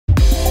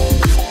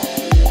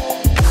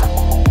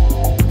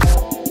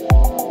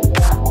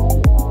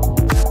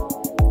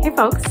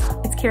folks,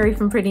 it's Carrie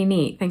from Pretty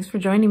Neat. Thanks for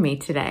joining me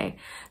today.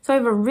 So I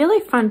have a really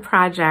fun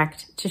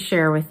project to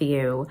share with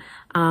you.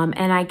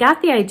 And I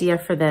got the idea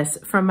for this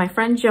from my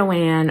friend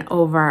Joanne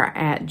over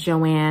at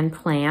Joanne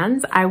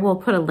Plans. I will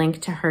put a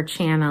link to her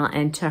channel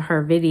and to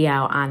her video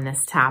on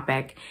this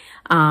topic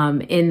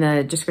in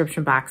the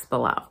description box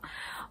below.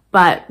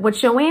 But what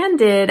Joanne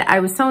did, I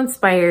was so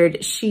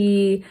inspired.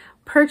 She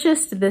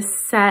purchased this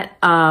set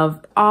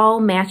of all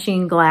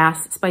matching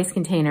glass spice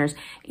containers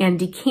and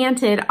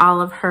decanted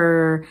all of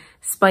her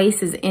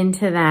spices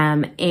into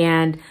them.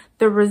 And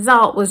the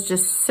result was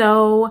just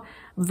so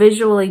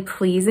visually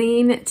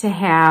pleasing to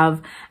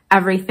have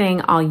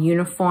everything all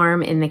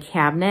uniform in the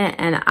cabinet.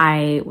 And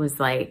I was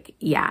like,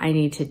 yeah, I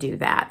need to do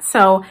that.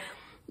 So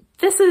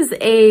this is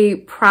a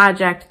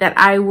project that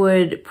I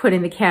would put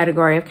in the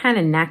category of kind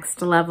of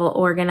next level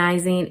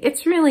organizing.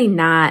 It's really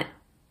not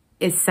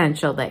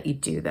essential that you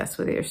do this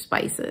with your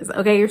spices.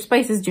 Okay, your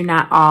spices do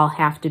not all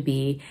have to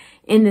be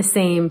in the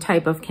same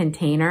type of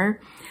container.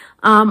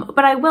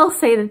 But I will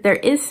say that there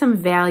is some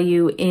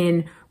value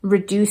in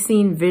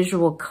reducing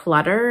visual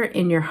clutter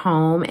in your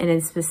home and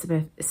in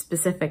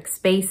specific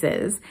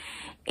spaces.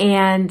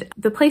 And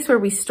the place where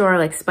we store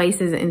like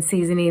spices and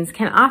seasonings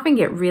can often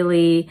get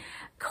really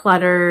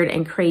cluttered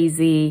and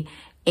crazy.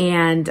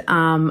 And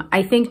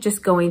I think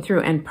just going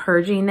through and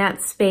purging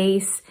that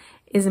space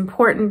is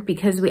important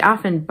because we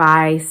often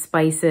buy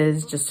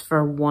spices just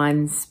for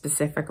one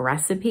specific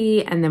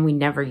recipe and then we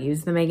never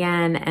use them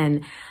again.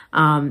 And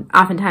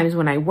oftentimes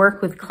when I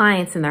work with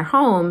clients in their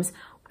homes,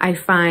 I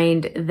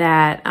find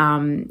that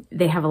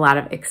they have a lot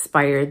of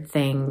expired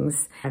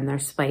things in their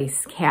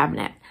spice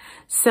cabinet.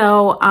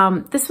 So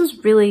this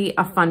was really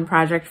a fun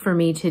project for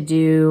me to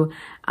do.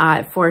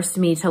 It forced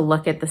me to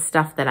look at the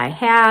stuff that I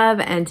have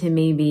and to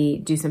maybe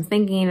do some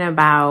thinking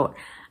about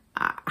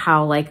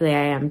how likely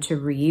I am to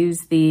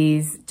reuse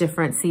these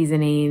different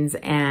seasonings.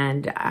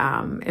 And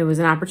it was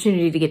an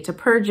opportunity to get to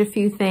purge a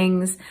few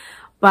things,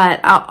 but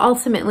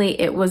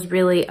ultimately it was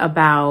really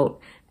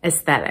about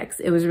aesthetics.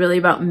 It was really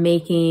about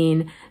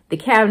making the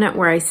cabinet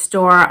where I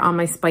store all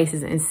my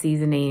spices and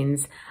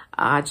seasonings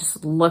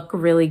just look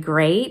really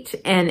great,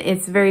 and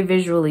it's very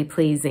visually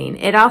pleasing.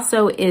 It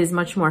also is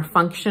much more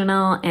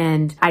functional,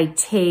 and I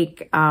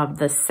take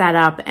the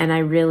setup and I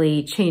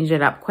really change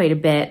it up quite a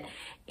bit,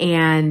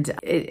 and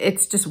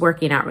it's just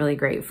working out really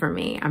great for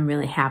me. I'm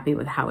really happy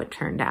with how it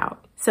turned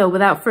out. So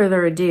without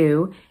further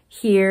ado,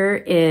 here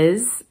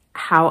is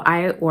how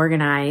I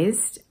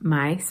organized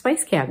my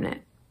spice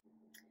cabinet.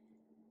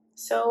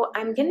 So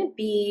I'm going to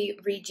be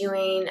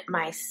redoing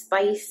my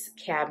spice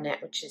cabinet,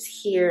 which is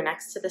here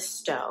next to the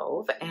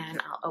stove,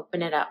 and I'll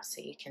open it up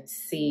so you can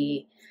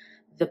see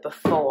the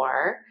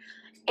before.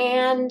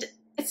 And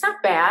it's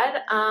not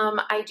bad.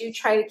 I do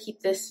try to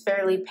keep this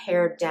fairly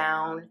pared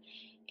down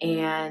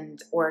and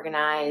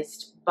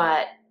organized,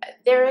 but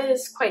there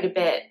is quite a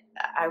bit,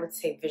 I would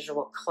say,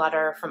 visual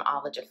clutter from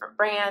all the different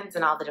brands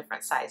and all the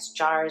different size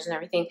jars and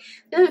everything.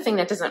 The other thing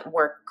that doesn't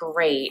work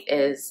great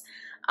is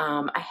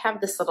I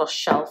have this little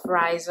shelf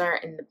riser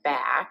in the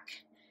back,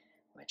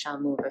 which I'll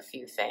move a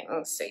few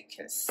things so you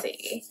can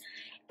see.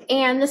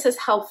 And this is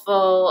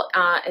helpful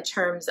in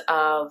terms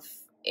of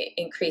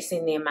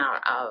increasing the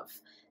amount of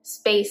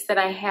space that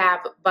I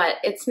have, but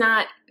it's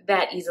not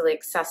that easily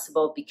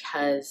accessible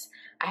because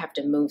I have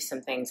to move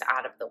some things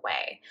out of the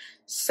way.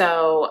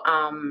 So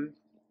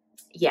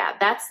yeah,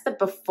 that's the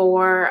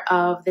before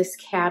of this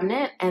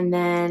cabinet. And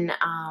then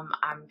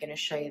I'm going to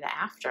show you the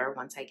after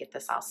once I get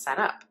this all set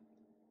up.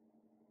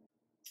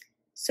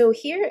 So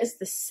here is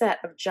the set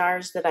of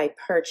jars that I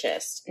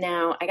purchased.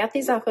 Now, I got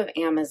these off of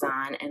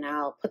Amazon, and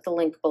I'll put the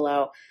link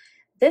below.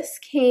 This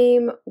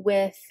came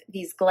with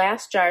these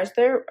glass jars.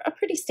 They're a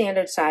pretty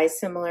standard size,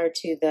 similar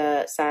to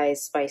the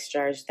size spice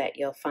jars that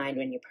you'll find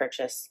when you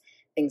purchase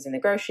things in the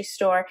grocery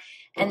store.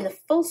 And the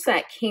full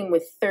set came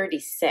with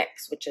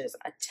 36, which is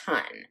a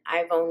ton.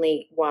 I've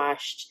only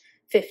washed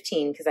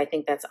 15 because I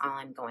think that's all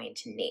I'm going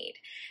to need.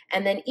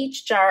 And then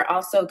each jar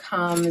also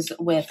comes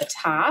with a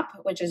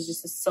top, which is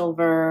just a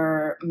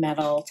silver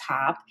metal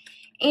top.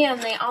 And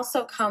they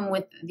also come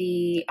with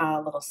the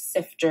little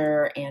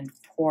sifter and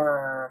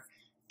pourer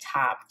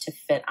top to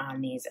fit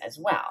on these as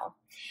well.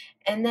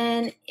 And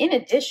then in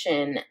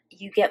addition,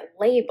 you get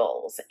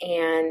labels,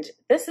 and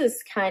this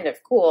is kind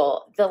of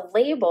cool. The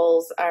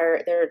labels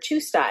there are two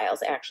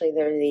styles actually.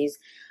 There are these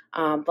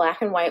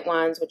black and white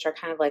ones, which are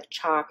kind of like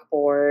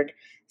chalkboard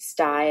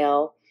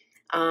style.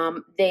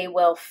 They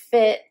will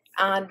fit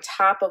on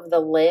top of the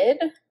lid,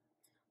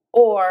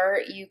 or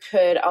you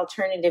could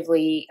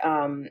alternatively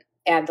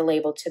add the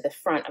label to the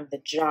front of the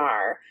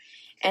jar.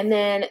 And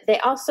then they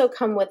also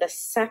come with a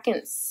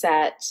second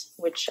set,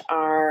 which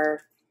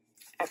are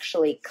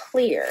actually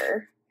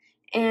clear,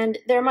 and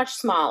they're much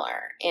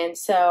smaller. And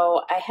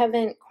so I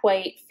haven't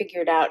quite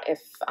figured out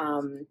if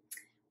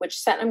which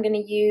set I'm going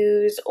to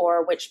use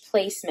or which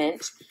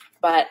placement,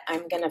 but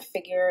I'm going to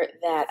figure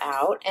that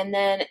out. And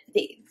then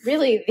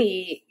really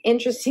the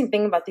interesting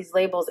thing about these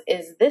labels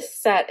is this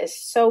set is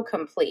so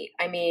complete.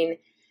 I mean,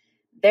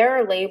 there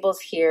are labels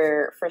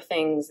here for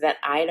things that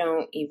I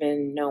don't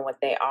even know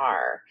what they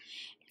are.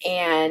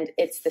 And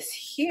it's this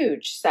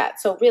huge set.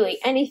 So really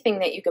anything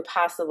that you could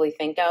possibly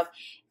think of.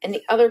 And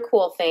the other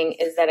cool thing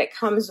is that it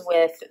comes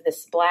with,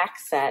 this black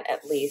set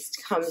at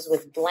least, comes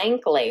with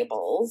blank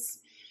labels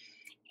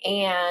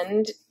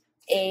and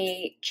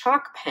a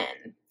chalk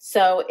pen.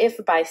 So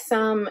if by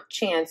some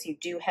chance you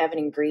do have an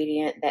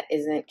ingredient that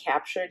isn't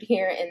captured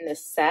here in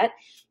this set,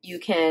 you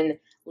can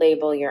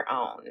label your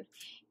own.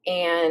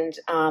 And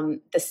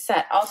the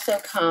set also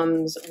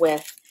comes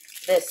with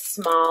this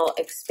small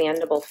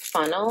expandable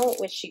funnel,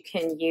 which you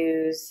can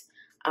use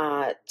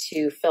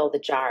to fill the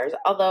jars.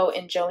 Although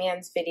in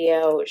Joanne's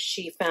video,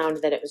 she found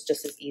that it was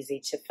just as easy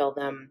to fill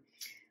them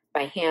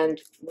by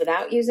hand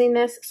without using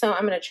this. So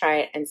I'm going to try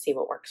it and see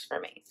what works for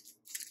me.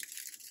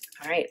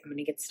 All right, I'm going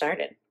to get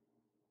started.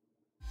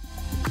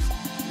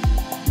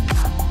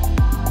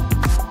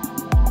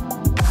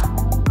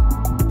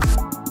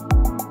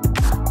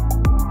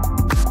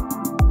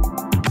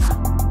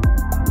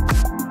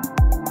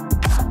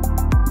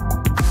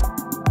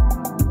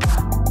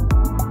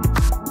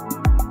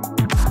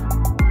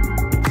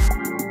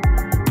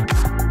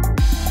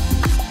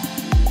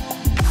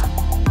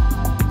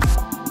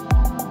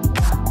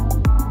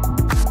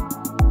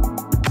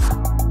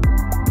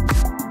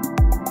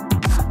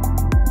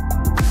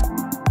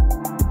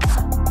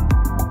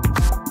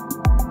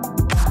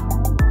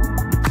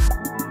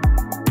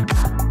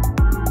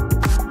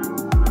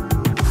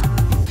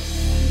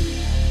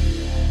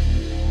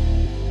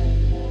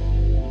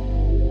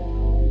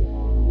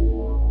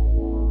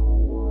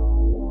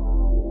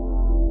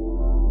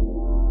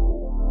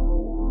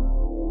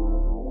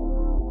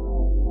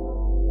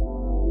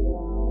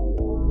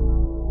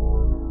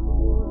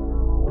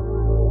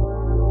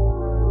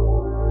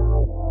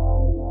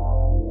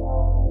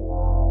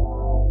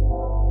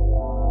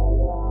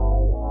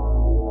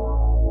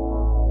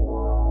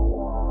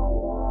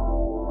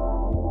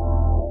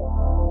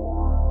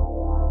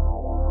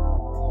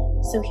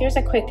 So here's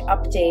a quick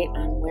update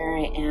on where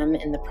I am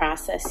in the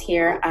process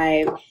here.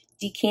 I've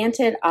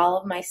decanted all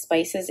of my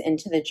spices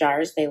into the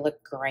jars. They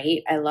look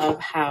great. I love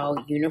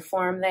how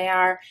uniform they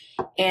are.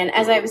 And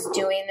as I was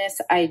doing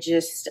this, I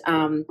just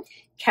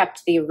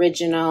kept the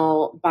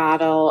original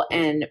bottle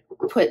and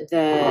put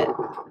the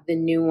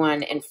new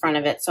one in front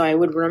of it so I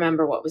would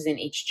remember what was in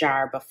each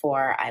jar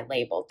before I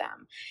labeled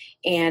them.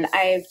 And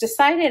I've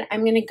decided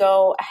I'm going to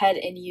go ahead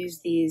and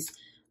use these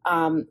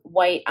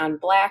white on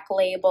black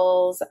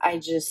labels. I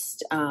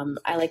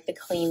like the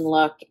clean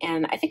look,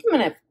 and I think I'm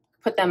going to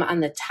put them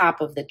on the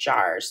top of the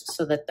jars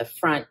so that the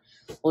front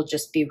will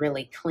just be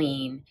really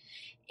clean.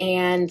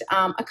 And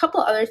a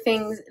couple other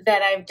things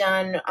that I've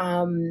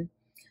done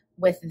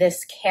with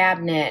this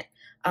cabinet.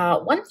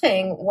 One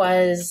thing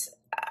was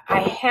I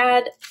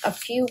had a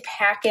few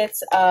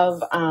packets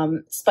of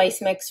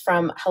spice mix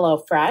from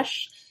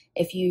HelloFresh.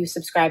 If you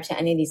subscribe to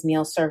any of these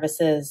meal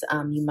services,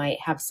 you might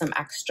have some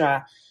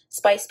extra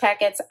spice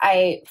packets.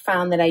 I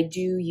found that I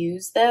do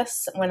use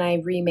this when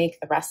I remake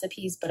the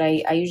recipes, but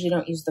I usually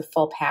don't use the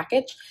full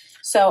package.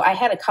 So I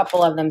had a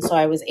couple of them, so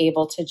I was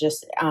able to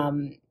just,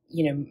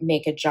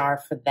 make a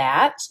jar for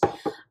that.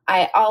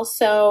 I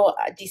also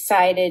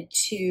decided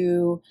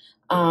to,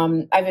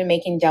 I've been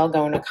making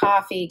Dalgona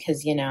coffee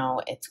because,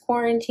 it's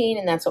quarantine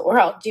and that's what we're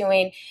all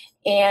doing.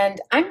 And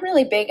I'm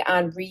really big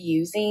on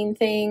reusing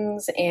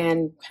things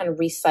and kind of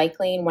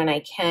recycling when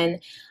I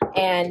can.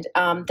 And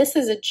this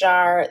is a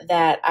jar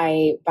that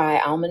I buy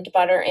almond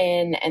butter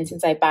in. And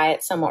since I buy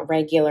it somewhat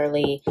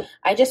regularly,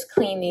 I just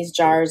clean these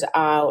jars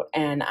out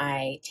and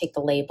I take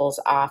the labels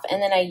off.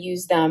 And then I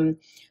use them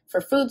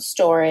for food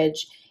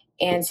storage.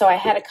 And so I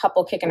had a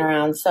couple kicking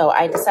around. So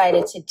I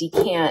decided to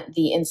decant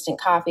the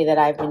instant coffee that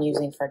I've been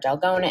using for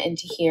Dalgona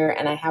into here.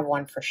 And I have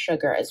one for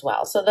sugar as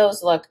well. So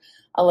those look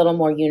a little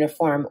more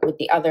uniform with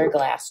the other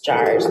glass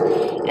jars.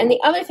 And the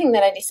other thing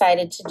that I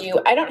decided to do,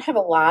 I don't have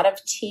a lot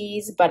of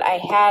teas, but I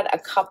had a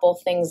couple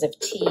things of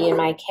tea in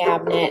my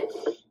cabinet.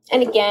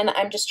 And again,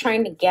 I'm just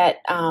trying to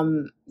get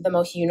the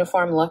most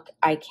uniform look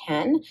I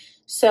can.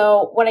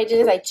 So what I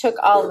did is I took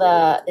all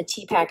the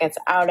tea packets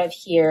out of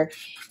here.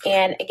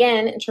 And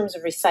again, in terms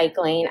of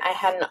recycling, I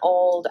had an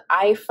old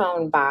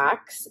iPhone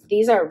box.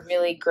 These are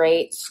really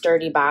great,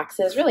 sturdy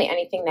boxes, really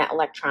anything that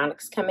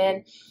electronics come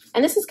in.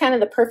 And this is kind of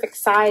the perfect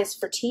size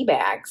for tea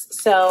bags.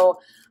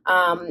 So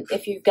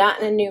if you've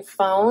gotten a new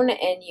phone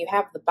and you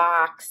have the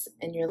box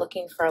and you're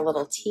looking for a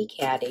little tea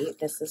caddy,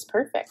 this is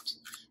perfect.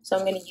 So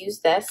I'm going to use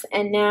this.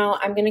 And now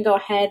I'm going to go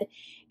ahead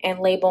and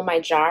label my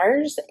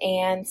jars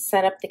and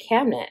set up the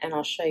cabinet. And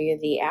I'll show you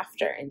the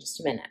after in just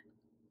a minute.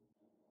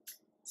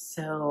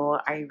 So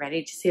are you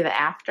ready to see the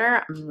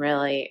after? I'm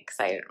really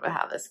excited about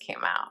how this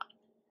came out.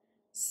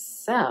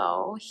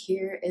 So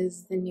here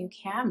is the new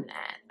cabinet.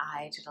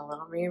 I did a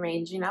little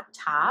rearranging up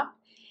top,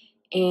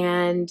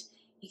 and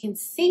you can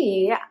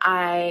see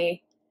I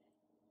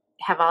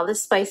have all the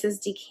spices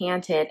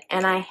decanted,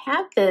 and I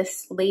had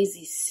this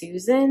Lazy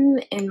Susan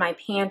in my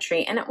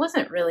pantry, and it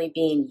wasn't really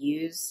being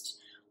used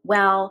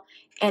well,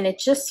 and it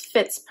just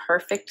fits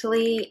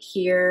perfectly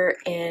here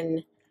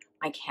in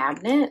my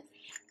cabinet.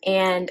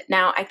 And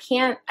now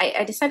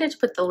I decided to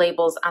put the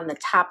labels on the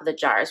top of the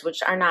jars,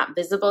 which are not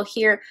visible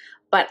here,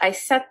 but I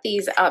set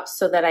these up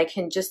so that I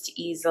can just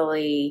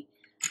easily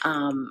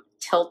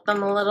tilt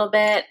them a little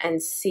bit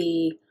and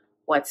see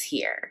what's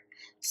here.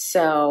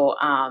 So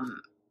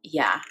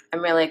yeah,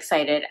 I'm really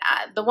excited.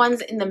 The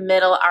ones in the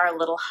middle are a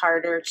little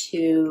harder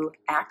to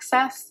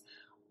access,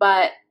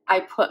 but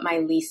I put my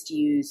least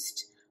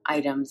used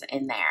items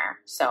in there.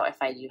 So if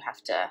I do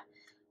have to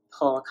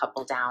pull a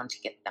couple down to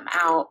get them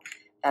out,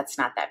 that's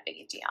not that big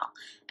a deal.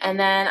 And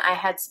then I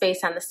had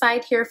space on the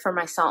side here for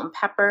my salt and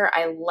pepper.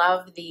 I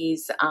love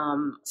these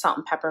salt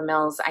and pepper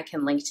mills. I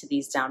can link to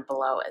these down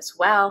below as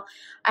well.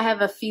 I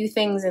have a few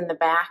things in the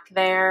back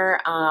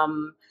there,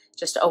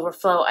 just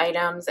overflow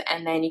items.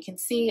 And then you can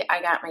see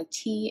I got my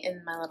tea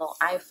in my little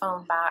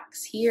iPhone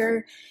box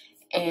here,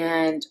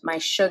 and my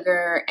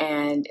sugar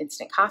and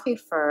instant coffee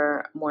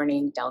for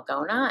morning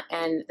Dalgona.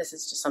 And this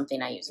is just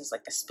something I use as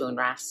like a spoon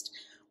rest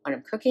when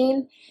I'm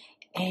cooking.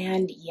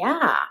 And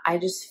yeah, I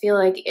just feel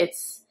like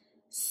it's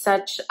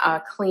such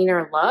a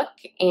cleaner look,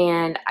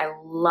 and I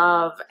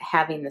love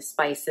having the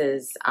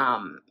spices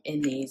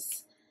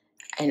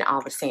in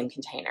all the same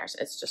containers.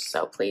 It's just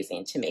so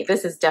pleasing to me.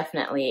 This is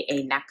definitely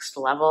a next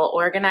level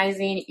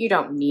organizing. You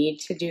don't need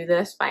to do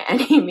this by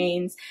any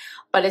means,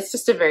 but it's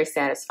just a very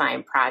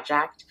satisfying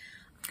project.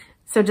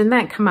 So didn't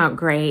that come out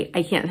great?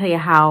 I can't tell you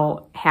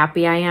how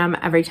happy I am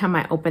every time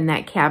I open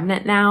that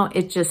cabinet now.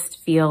 It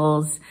just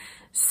feels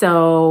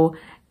so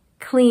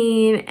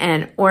clean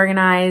and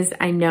organized.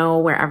 I know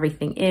where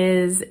everything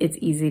is. It's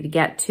easy to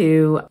get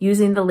to.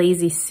 Using the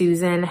Lazy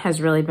Susan has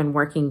really been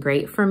working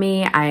great for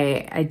me.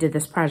 I did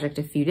this project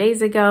a few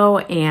days ago,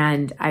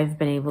 and I've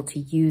been able to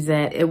use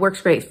it. It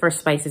works great for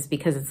spices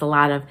because it's a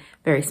lot of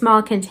very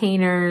small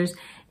containers,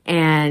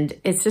 and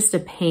it's just a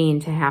pain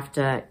to have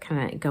to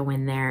kind of go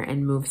in there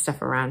and move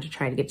stuff around to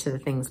try to get to the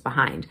things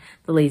behind.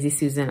 The Lazy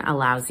Susan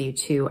allows you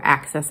to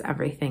access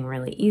everything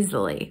really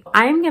easily.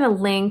 I'm gonna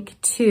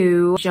link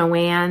to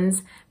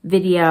Joanne's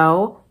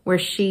video where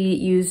she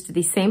used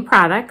the same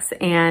products,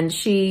 and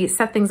she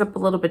set things up a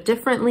little bit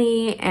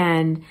differently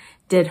and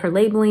did her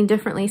labeling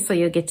differently, so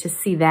you'll get to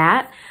see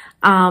that.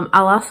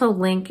 I'll also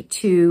link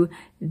to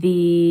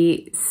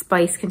the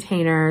spice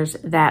containers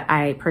that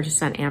I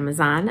purchased on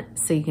Amazon,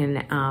 so you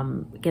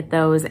can get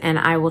those. And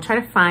I will try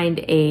to find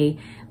a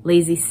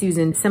Lazy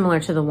Susan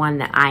similar to the one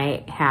that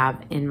I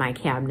have in my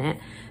cabinet.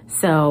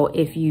 So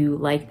if you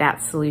like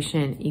that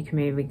solution, you can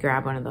maybe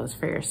grab one of those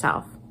for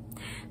yourself.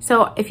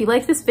 So if you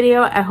like this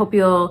video, I hope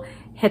you'll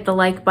hit the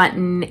like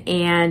button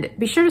and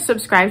be sure to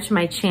subscribe to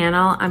my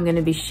channel. I'm going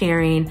to be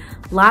sharing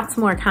lots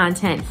more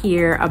content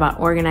here about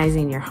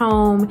organizing your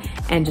home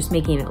and just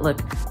making it look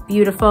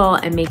beautiful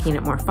and making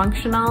it more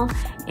functional.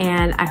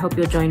 And I hope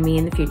you'll join me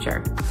in the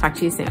future. Talk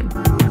to you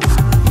soon.